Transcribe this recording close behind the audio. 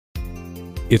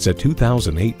It's a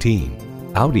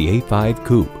 2018 Audi A5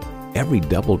 Coupe. Every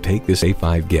double take this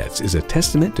A5 gets is a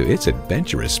testament to its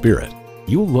adventurous spirit.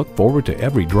 You'll look forward to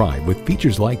every drive with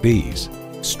features like these: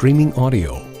 streaming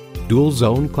audio, dual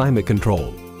zone climate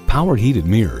control, power heated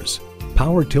mirrors,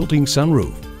 power tilting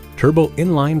sunroof, turbo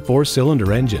inline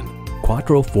 4-cylinder engine,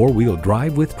 quattro 4-wheel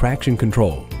drive with traction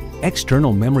control,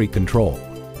 external memory control,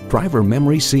 driver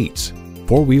memory seats,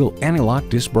 4-wheel anti-lock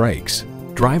disc brakes,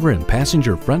 driver and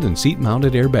passenger front and seat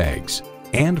mounted airbags,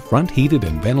 and front heated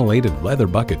and ventilated leather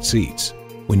bucket seats.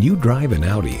 When you drive an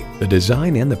Audi, the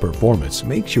design and the performance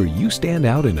make sure you stand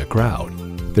out in a crowd.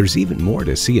 There's even more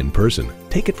to see in person.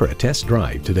 Take it for a test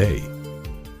drive today.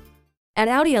 At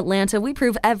Audi Atlanta, we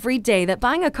prove every day that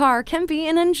buying a car can be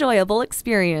an enjoyable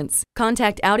experience.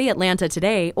 Contact Audi Atlanta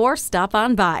today or stop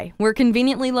on by. We're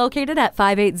conveniently located at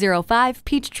 5805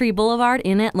 Peachtree Boulevard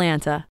in Atlanta.